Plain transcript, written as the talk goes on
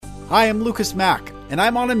Hi, I'm Mack, and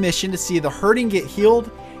I'm on a mission to see the hurting get healed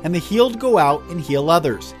and the healed go out and heal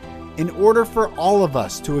others, in order for all of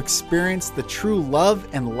us to experience the true love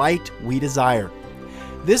and light we desire.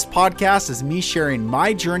 This podcast is me sharing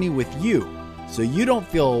my journey with you, so you don't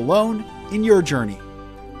feel alone in your journey.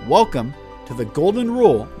 Welcome to the Golden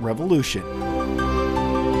Rule Revolution.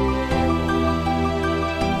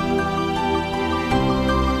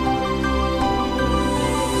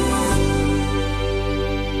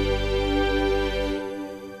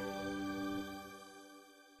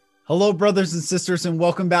 Hello, brothers and sisters, and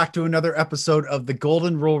welcome back to another episode of the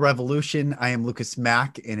Golden Rule Revolution. I am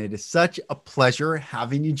Mack, and it is such a pleasure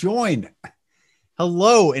having you join.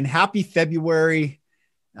 Hello, and happy February.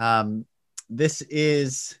 This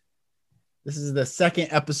is the second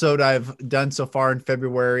episode I've done so far in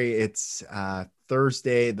February. It's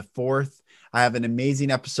Thursday, the 4th. I have an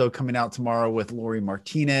amazing episode coming out tomorrow with Lori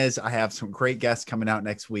Martinez. I have some great guests coming out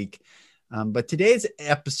next week. But today's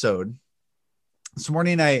episode, this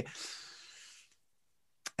morning, I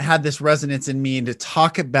had this resonance in me to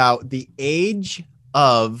talk about the age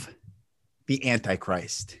of the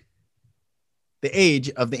Antichrist. The age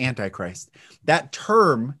of the Antichrist. That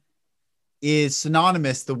term is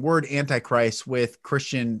synonymous, the word Antichrist, with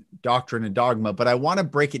Christian doctrine and dogma, but I want to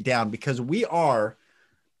break it down because we are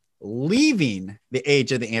leaving the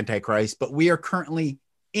age of the Antichrist, but we are currently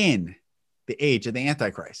in the age of the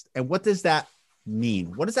Antichrist. And what does that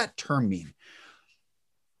mean? What does that term mean?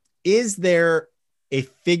 Is there a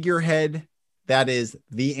figurehead that is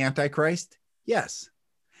the Antichrist? Yes.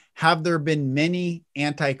 Have there been many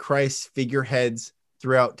Antichrist figureheads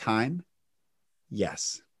throughout time?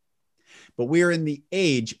 Yes. But we are in the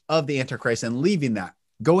age of the Antichrist and leaving that,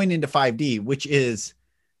 going into 5D, which is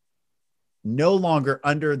no longer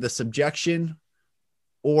under the subjection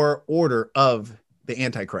or order of the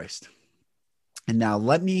Antichrist. And now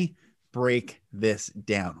let me break this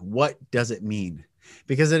down. What does it mean?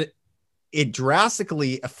 Because it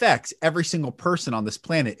drastically affects every single person on this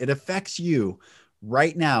planet. It affects you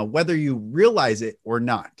right now, whether you realize it or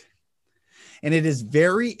not. And it is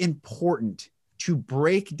very important to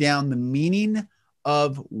break down the meaning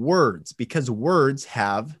of words, because words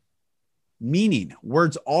have meaning.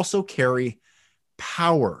 Words also carry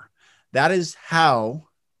power. That is how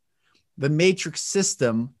the matrix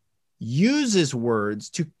system uses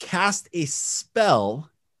words to cast a spell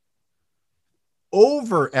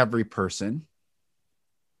over every person,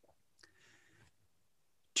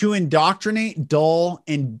 to indoctrinate, dull,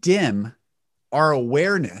 and dim our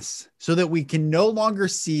awareness so that we can no longer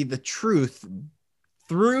see the truth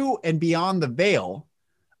through and beyond the veil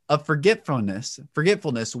of forgetfulness,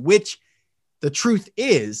 which the truth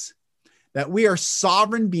is that we are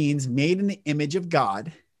sovereign beings made in the image of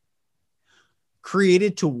God,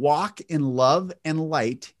 created to walk in love and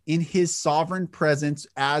light in his sovereign presence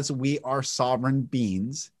as we are sovereign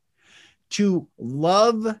beings, to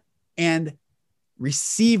love and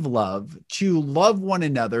receive love, to love one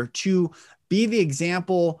another, to be the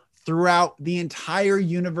example throughout the entire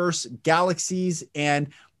universe, galaxies, and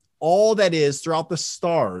all that is throughout the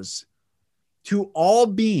stars, to all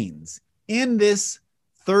beings in this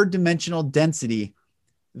third dimensional density,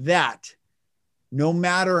 that no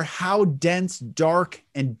matter how dense, dark,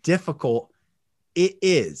 and difficult it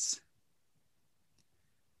is,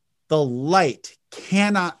 the light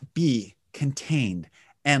cannot be contained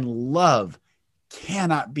and love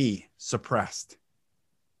cannot be suppressed.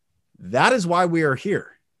 That is why we are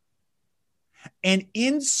here. And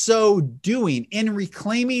in so doing, in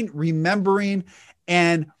reclaiming, remembering,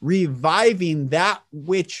 and reviving that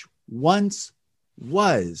which once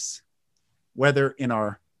was, whether in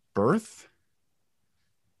our birth,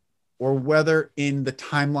 or whether in the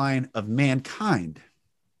timeline of mankind,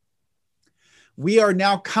 we are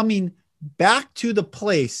now coming back to the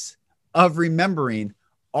place of remembering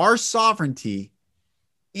our sovereignty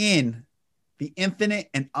in the infinite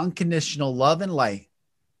and unconditional love and light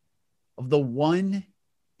of the one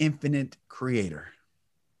infinite creator.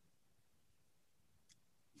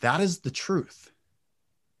 That is the truth.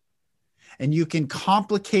 And you can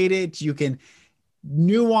complicate it, you can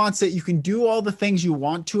nuance it, you can do all the things you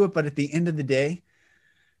want to it, but at the end of the day,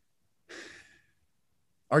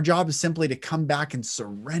 our job is simply to come back and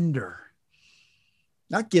surrender,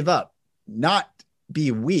 not give up, not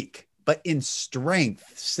be weak, but in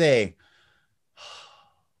strength say,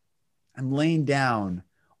 I'm laying down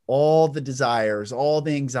all the desires, all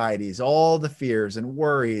the anxieties, all the fears and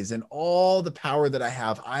worries, and all the power that I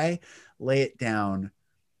have. I lay it down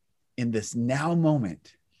in this now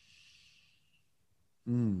moment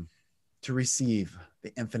to receive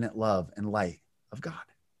the infinite love and light of God.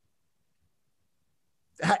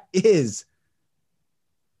 That is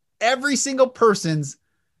every single person's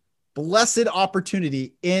blessed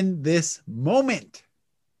opportunity in this moment.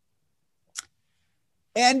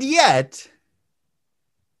 And yet,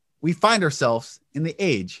 we find ourselves in the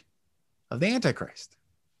age of the Antichrist.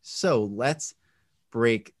 So let's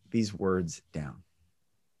break these words down.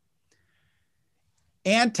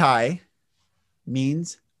 Anti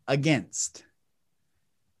means against,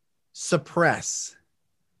 suppress,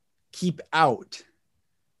 keep out,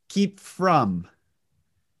 keep from,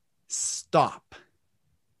 stop,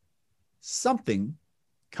 something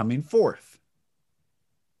coming forth.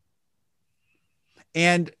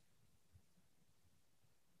 And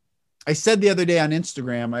I said the other day on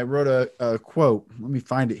Instagram, I wrote a quote. Let me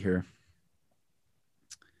find it here.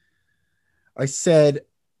 I said,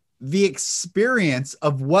 the experience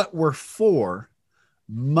of what we're for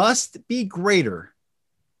must be greater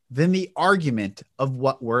than the argument of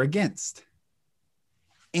what we're against.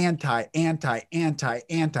 Anti.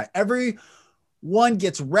 Everyone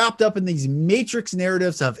gets wrapped up in these matrix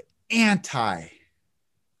narratives of anti.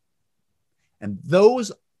 And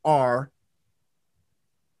those are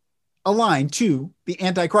aligned to the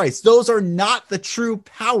Antichrist. Those are not the true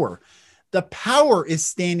power. The power is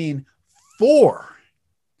standing for.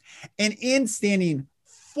 And in standing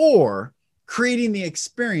for, creating the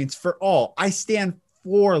experience for all. I stand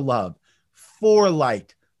for love, for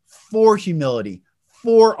light, for humility,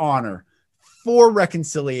 for honor, for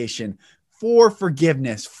reconciliation, for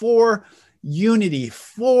forgiveness, for unity,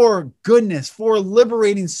 for goodness, for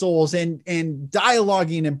liberating souls and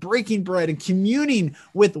dialoguing and breaking bread and communing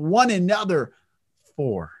with one another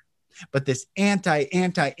for. But this anti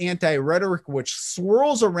rhetoric, which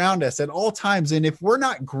swirls around us at all times. And if we're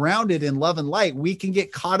not grounded in love and light, we can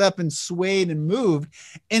get caught up and swayed and moved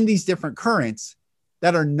in these different currents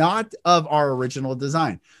that are not of our original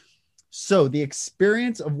design. So the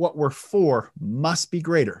experience of what we're for must be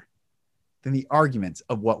greater than the arguments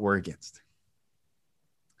of what we're against.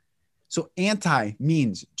 So anti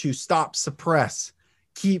means to stop, suppress,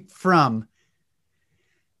 keep from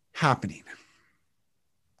happening.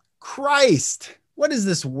 Christ. What is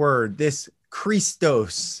this word? This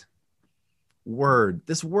Christos word.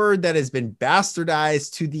 This word that has been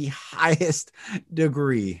bastardized to the highest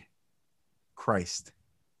degree. Christ.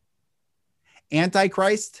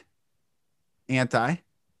 Antichrist. Anti.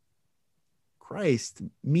 Christ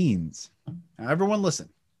means. Now everyone listen.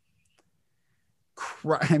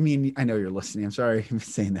 I mean, I know you're listening. I'm sorry I'm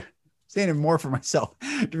saying that. I'm saying it more for myself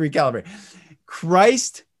to recalibrate.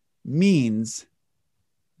 Christ means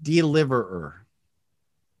deliverer.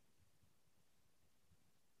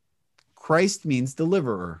 Christ means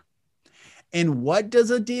deliverer. And what does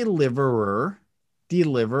a deliverer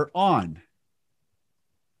deliver on?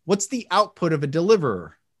 What's the output of a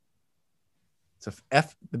deliverer? It's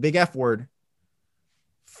the big F word,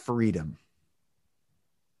 freedom.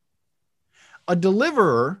 A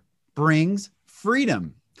deliverer brings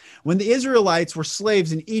freedom. When the Israelites were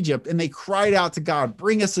slaves in Egypt and they cried out to God,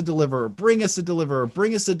 bring us a deliverer, bring us a deliverer,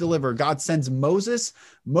 bring us a deliverer. God sends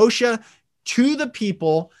Moshe to the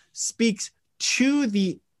people, speaks to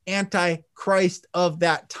the Antichrist of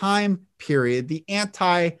that time period, the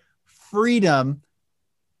anti-freedom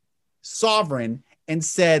sovereign, and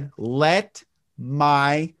said, let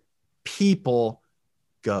my people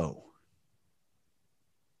go.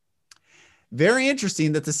 Very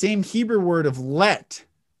interesting that the same Hebrew word of let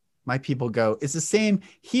my people go is the same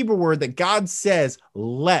Hebrew word that God says,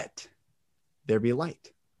 let there be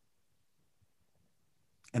light.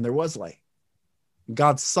 And there was light.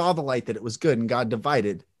 God saw the light that it was good, and God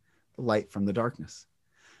divided the light from the darkness.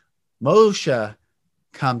 Moshe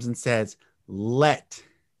comes and says, let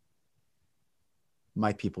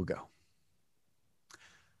my people go.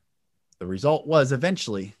 The result was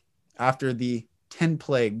eventually, after the 10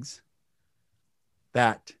 plagues,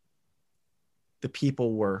 that the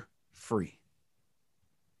people were free.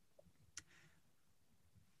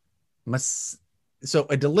 So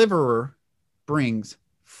a deliverer brings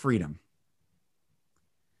freedom.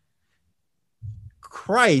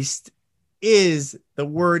 Christ is, the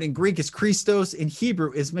word in Greek is Christos, in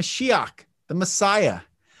Hebrew is Mashiach, the Messiah.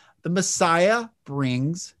 The Messiah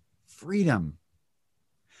brings freedom.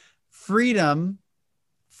 Freedom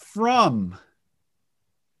from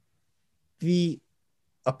the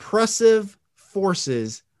oppressive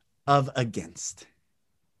forces of against.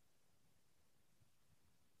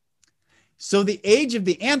 So the age of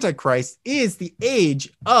the Antichrist is the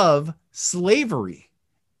age of slavery,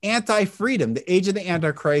 anti-freedom. The age of the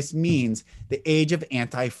Antichrist means the age of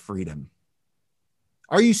anti-freedom.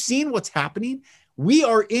 Are you seeing what's happening? We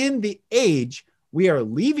are in the age We are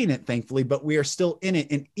leaving it, thankfully, but we are still in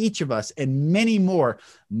it. And each of us and many more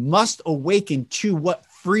must awaken to what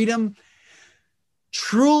freedom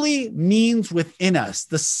truly means within us.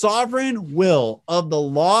 The sovereign will of the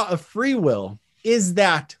law of free will is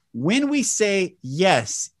that when we say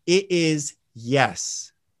yes, it is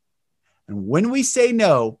yes. And when we say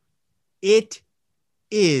no, it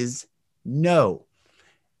is no.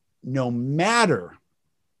 No matter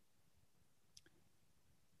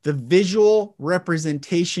the visual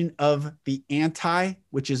representation of the anti,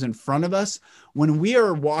 which is in front of us, when we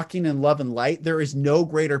are walking in love and light, there is no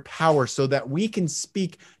greater power so that we can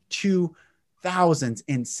speak to thousands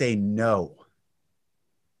and say no.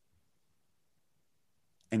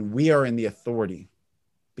 And we are in the authority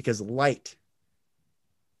because light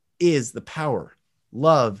is the power.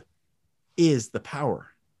 Love is the power.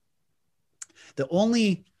 The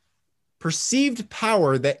only perceived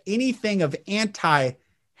power that anything of anti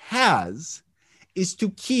has is to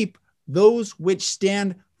keep those which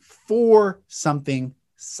stand for something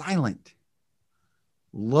silent.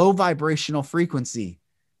 Low vibrational frequency,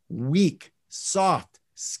 weak, soft,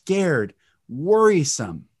 scared,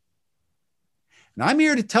 worrisome. And I'm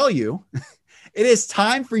here to tell you, it is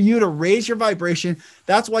time for you to raise your vibration.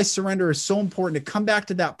 That's why surrender is so important, to come back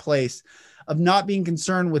to that place of not being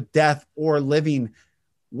concerned with death or living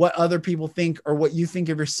what other people think or what you think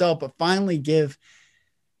of yourself, but finally give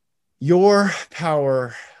your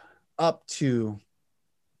power up to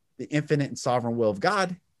the infinite and sovereign will of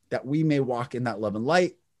God, that we may walk in that love and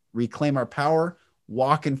light, reclaim our power,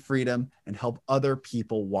 walk in freedom, and help other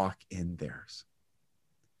people walk in theirs.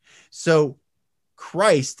 So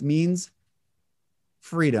Christ means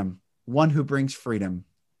freedom, one who brings freedom.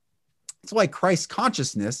 That's why Christ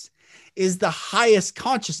consciousness is the highest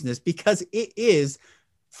consciousness, because it is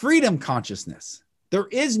freedom consciousness. There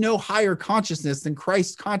is no higher consciousness than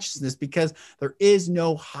Christ consciousness, because there is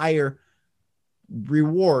no higher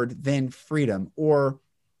reward than freedom, or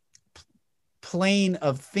plane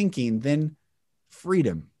of thinking than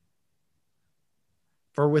freedom.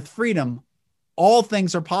 For with freedom, all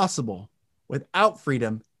things are possible. Without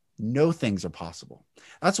freedom, no things are possible.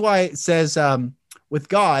 That's why it says, with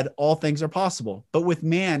God, all things are possible, but with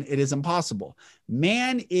man, it is impossible.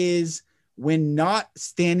 Man is, when not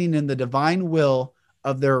standing in the divine will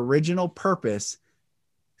of their original purpose,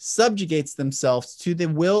 subjugates themselves to the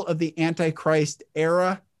will of the Antichrist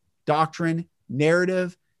era, doctrine,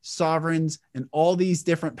 narrative, sovereigns, and all these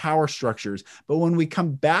different power structures. But when we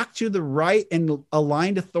come back to the right and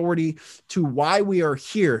aligned authority to why we are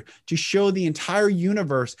here, to show the entire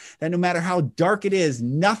universe that no matter how dark it is,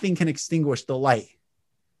 nothing can extinguish the light.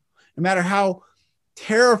 No matter how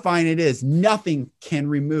terrifying it is, nothing can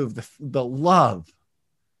remove the love.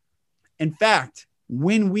 In fact,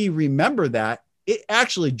 when we remember that, it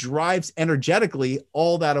actually drives energetically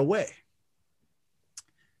all that away.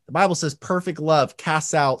 The Bible says perfect love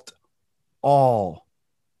casts out all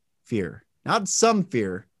fear, not some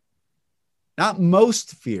fear, not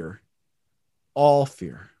most fear, all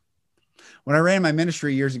fear. When I ran my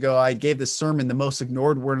ministry years ago, I gave this sermon, the most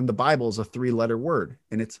ignored word in the Bible is a 3-letter word,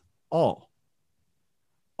 and it's all.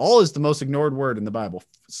 All is the most ignored word in the Bible,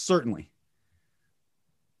 certainly.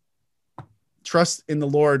 Trust in the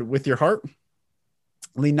Lord with your heart.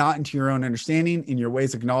 Lean not into your own understanding. In your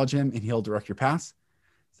ways acknowledge him, and he'll direct your paths.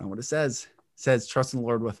 That's not what it says. It says, trust in the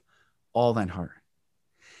Lord with all thine heart.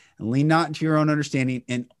 And lean not into your own understanding.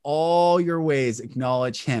 In all your ways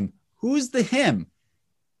acknowledge him. Who's the him?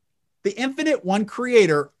 The infinite one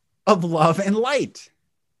creator of love and light.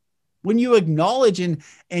 When you acknowledge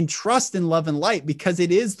and trust in love and light, because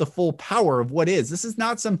it is the full power of what is. This is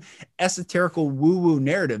not some esoterical woo-woo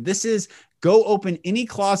narrative. This is, go open any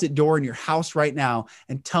closet door in your house right now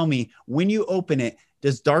and tell me, when you open it,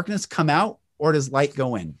 does darkness come out or does light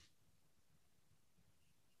go in?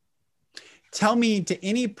 Tell me, to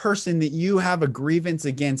any person that you have a grievance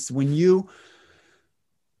against, when you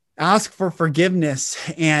ask for forgiveness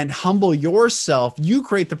and humble yourself, you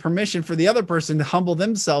create the permission for the other person to humble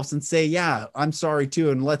themselves and say, yeah, I'm sorry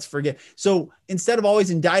too, and let's forget. So instead of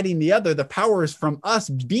always indicting the other, the power is from us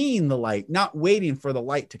being the light, not waiting for the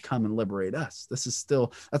light to come and liberate us. This is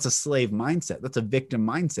still, that's a slave mindset. That's a victim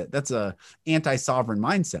mindset. That's a anti-sovereign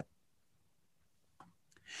mindset.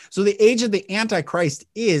 So the age of the Antichrist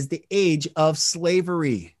is the age of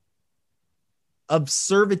slavery, of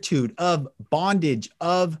servitude, of bondage,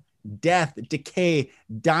 of death, decay,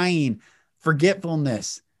 dying,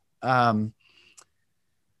 forgetfulness,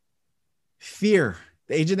 fear.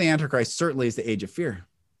 The age of the Antichrist certainly is the age of fear.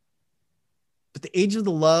 But the age of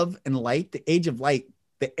the love and light, the age of light,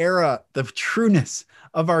 the era, the trueness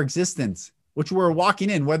of our existence which we're walking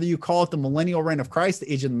in, whether you call it the millennial reign of Christ,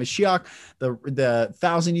 the age of the Mashiach, the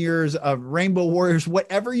 1,000 years of rainbow warriors,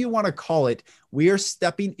 whatever you want to call it, we are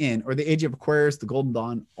stepping in, or the age of Aquarius, the golden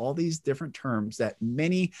dawn, all these different terms that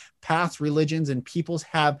many past religions and peoples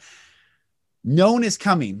have known is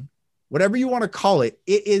coming, whatever you want to call it,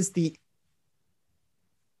 it is the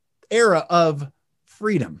era of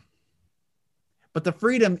freedom. But the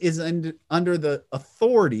freedom is under the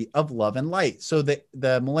authority of love and light. So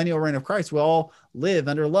the millennial reign of Christ will all live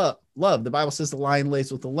under love. The Bible says the lion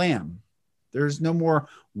lays with the lamb. There's no more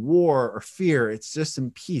war or fear. It's just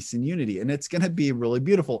in peace and unity. And it's going to be really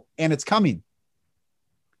beautiful. And it's coming.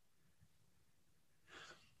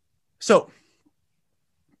 So,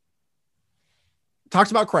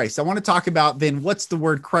 talked about Christ. I want to talk about then what's the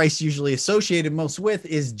word Christ usually associated most with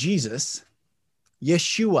is Jesus,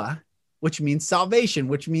 Yeshua, which means salvation,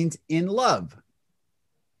 which means in love.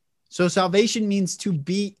 So salvation means to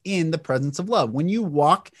be in the presence of love. When you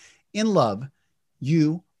walk in love,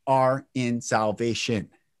 you are in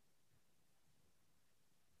salvation.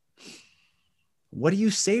 What are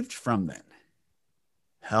you saved from then?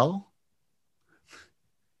 Hell?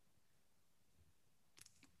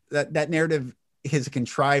 That narrative is a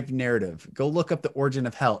contrived narrative. Go look up the origin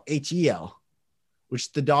of hell, Hel,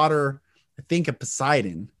 which the daughter, I think, of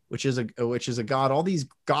Poseidon, which is a god. All these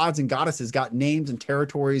gods and goddesses got names and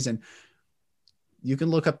territories, and you can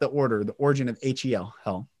look up the origin of Hel,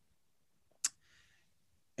 hell.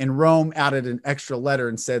 And Rome added an extra letter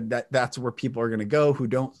and said that that's where people are going to go who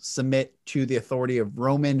don't submit to the authority of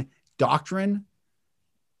Roman doctrine.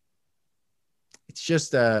 It's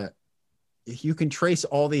just you can trace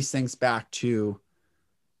all these things back to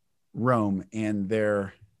Rome and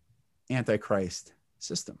their Antichrist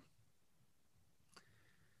system.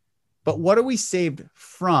 But what are we saved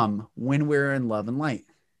from when we're in love and light?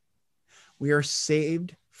 We are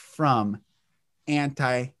saved from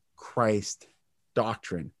Antichrist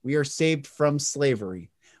doctrine. We are saved from slavery.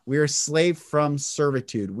 We are saved from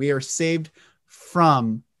servitude. We are saved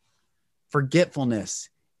from forgetfulness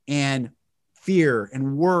and fear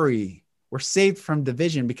and worry. We're saved from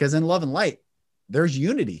division because in love and light, there's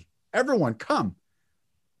unity. Everyone come.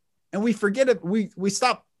 And we forget it. We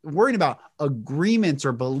stop worrying about agreements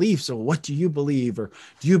or beliefs, or what do you believe, or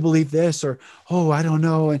do you believe this, or oh, I don't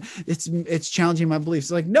know, and it's challenging my beliefs.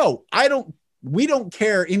 Like, no, we don't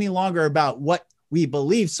care any longer about what we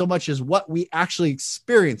believe so much as what we actually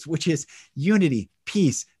experience, which is unity,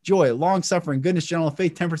 peace, joy, long suffering, goodness, gentleness,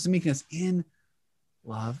 faith, temperance, and meekness in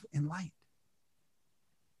love and light.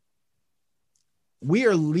 We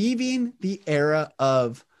are leaving the era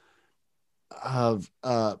of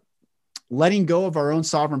letting go of our own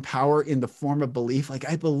sovereign power in the form of belief. Like,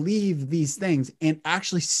 I believe these things, and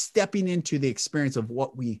actually stepping into the experience of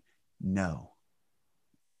what we know.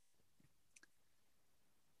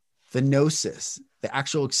 The gnosis, the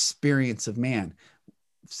actual experience of man.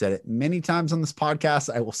 I've said it many times on this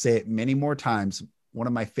podcast. I will say it many more times. One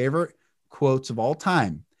of my favorite quotes of all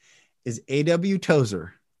time is A.W.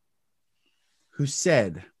 Tozer, who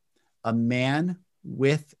said, "A man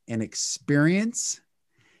with an experience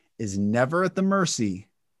is never at the mercy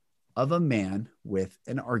of a man with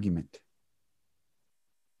an argument."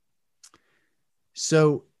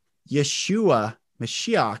 So Yeshua,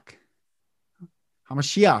 Mashiach,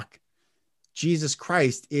 HaMashiach, Jesus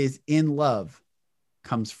Christ, is in love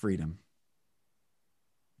comes freedom.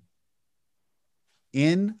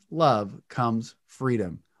 In love comes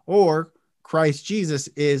freedom. Or Christ Jesus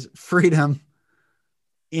is freedom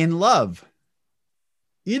in love.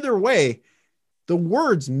 Either way, the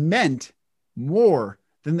words meant more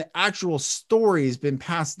than the actual story has been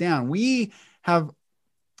passed down. We have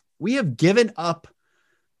given up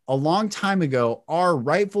a long time ago our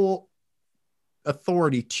rightful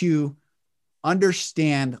authority to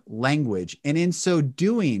understand language. And in so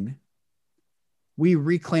doing, we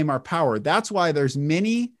reclaim our power. That's why there's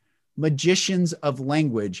many magicians of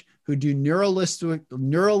language who do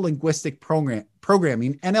neuro-linguistic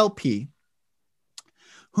programming, NLP,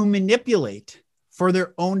 who manipulate for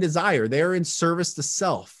their own desire. They're in service to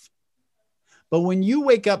self. But when you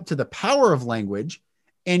wake up to the power of language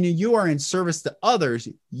and you are in service to others,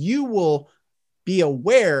 you will be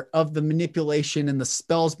aware of the manipulation and the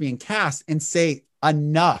spells being cast and say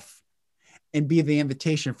enough, and be the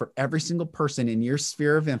invitation for every single person in your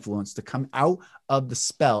sphere of influence to come out of the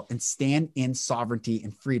spell and stand in sovereignty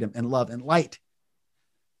and freedom and love and light.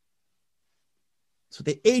 So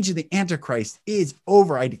the age of the Antichrist is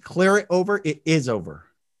over. I declare it over. It is over.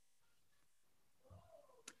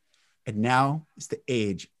 And now is the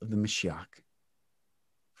age of the Mashiach.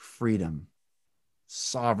 Freedom,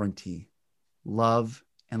 sovereignty, love,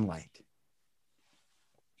 and light.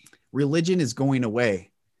 religion is going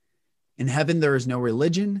away. In heaven, there is no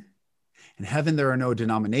religion. In heaven, there are no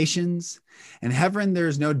denominations. In heaven, there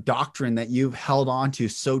is no doctrine that you've held on to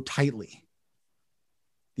so tightly.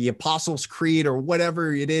 The Apostles' Creed or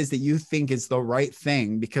whatever it is that you think is the right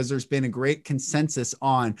thing, because there's been a great consensus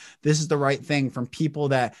on this is the right thing from people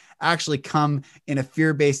that actually come in a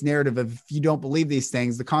fear-based narrative of if you don't believe these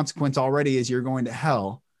things, the consequence already is you're going to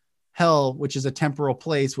hell. Hell, which is a temporal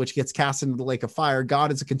place, which gets cast into the lake of fire. God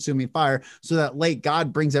is a consuming fire. So that lake,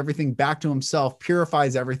 God brings everything back to himself,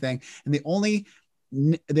 purifies everything. And the only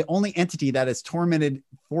entity that is tormented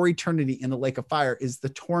for eternity in the lake of fire is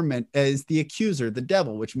the accuser, the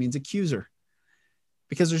devil, which means accuser,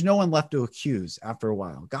 because there's no one left to accuse after a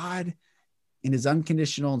while. God, in his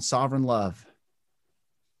unconditional and sovereign love,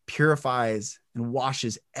 purifies and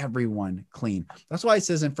washes everyone clean. That's why it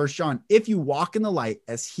says in 1 John, if you walk in the light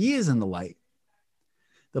as he is in the light,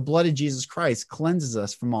 the blood of Jesus Christ cleanses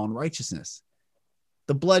us from all unrighteousness.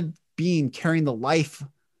 The blood being carrying the life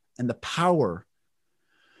and the power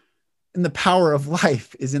of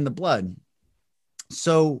life is in the blood.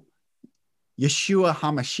 So Yeshua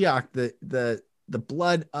HaMashiach, the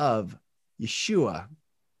blood of Yeshua,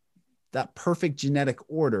 that perfect genetic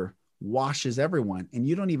order, washes everyone. And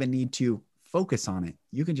you don't even need to focus on it.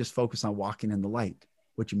 You can just focus on walking in the light,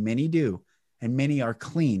 which many do, and many are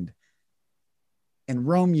cleaned. And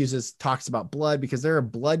Rome talks about blood because they're a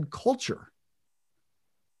blood culture.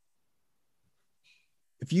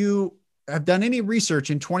 If you have done any research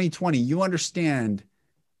in 2020, you understand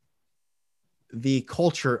the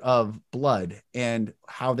culture of blood and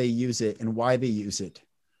how they use it and why they use it.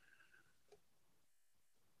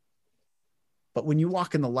 But when you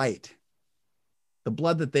walk in the light, the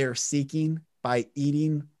blood that they are seeking by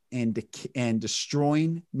eating and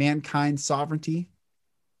destroying mankind's sovereignty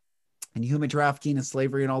and human trafficking and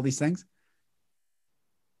slavery and all these things,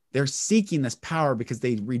 they're seeking this power because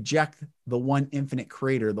they reject the one infinite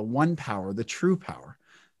creator, the one power, the true power.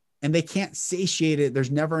 And they can't satiate it.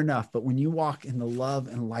 There's never enough. But when you walk in the love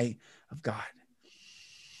and light of God,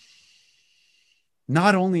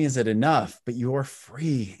 not only is it enough, but you're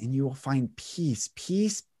free and you will find peace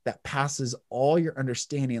that passes all your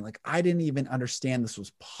understanding. Like, I didn't even understand this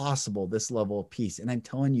was possible, this level of peace. And I'm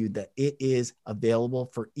telling you that it is available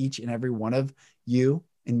for each and every one of you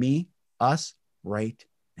and me, us, right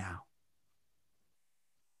now.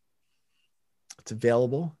 It's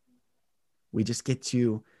available. We just get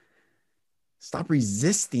to stop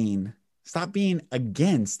resisting, stop being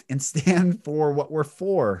against, and stand for what we're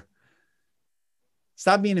for.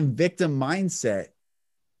 Stop being in victim mindset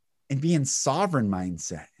and be in sovereign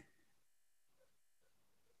mindset.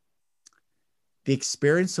 The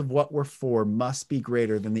experience of what we're for must be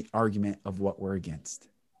greater than the argument of what we're against.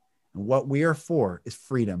 And what we are for is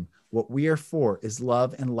freedom. What we are for is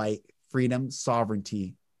love and light, freedom,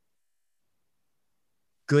 sovereignty,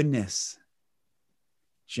 goodness,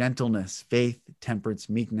 gentleness, faith, temperance,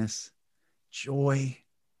 meekness, joy.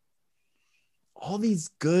 All these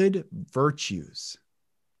good virtues.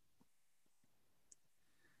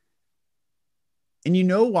 And you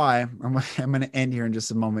know why, I'm going to end here in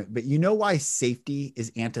just a moment, but you know why safety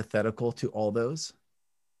is antithetical to all those?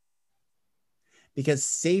 Because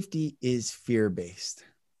safety is fear-based.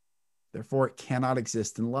 Therefore, it cannot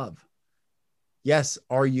exist in love. Yes,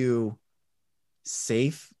 are you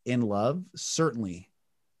safe in love? Certainly,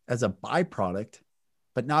 as a byproduct,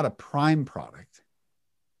 but not a prime product.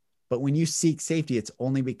 But when you seek safety, it's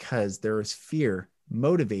only because there is fear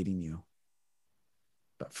motivating you.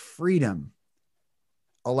 But freedom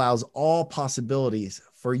allows all possibilities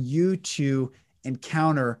for you to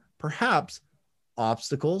encounter perhaps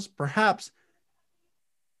obstacles, perhaps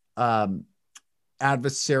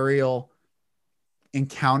adversarial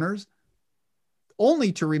encounters,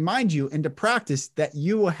 only to remind you and to practice that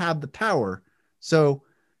you will have the power. So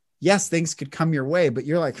yes, things could come your way, but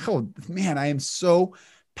you're like, oh man, I am so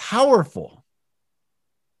powerful.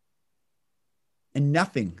 And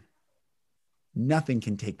nothing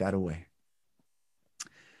can take that away.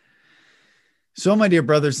 So, my dear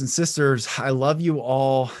brothers and sisters, I love you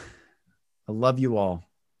all. I love you all.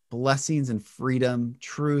 Blessings and freedom,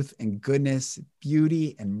 truth and goodness,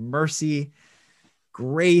 beauty and mercy,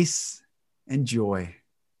 grace and joy.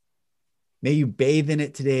 May you bathe in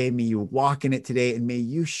it today. May you walk in it today. And may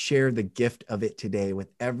you share the gift of it today with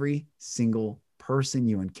every single person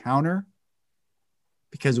you encounter,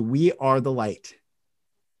 because we are the light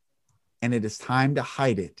and it is time to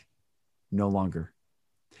hide it no longer.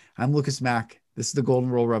 I'm Lucas Mack. This is the Golden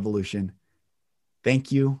Rule Revolution.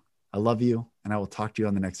 Thank you. I love you. And I will talk to you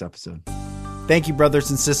on the next episode. Thank you, brothers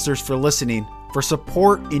and sisters, for listening. For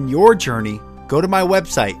support in your journey, go to my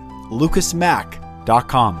website,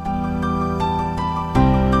 lucasmack.com.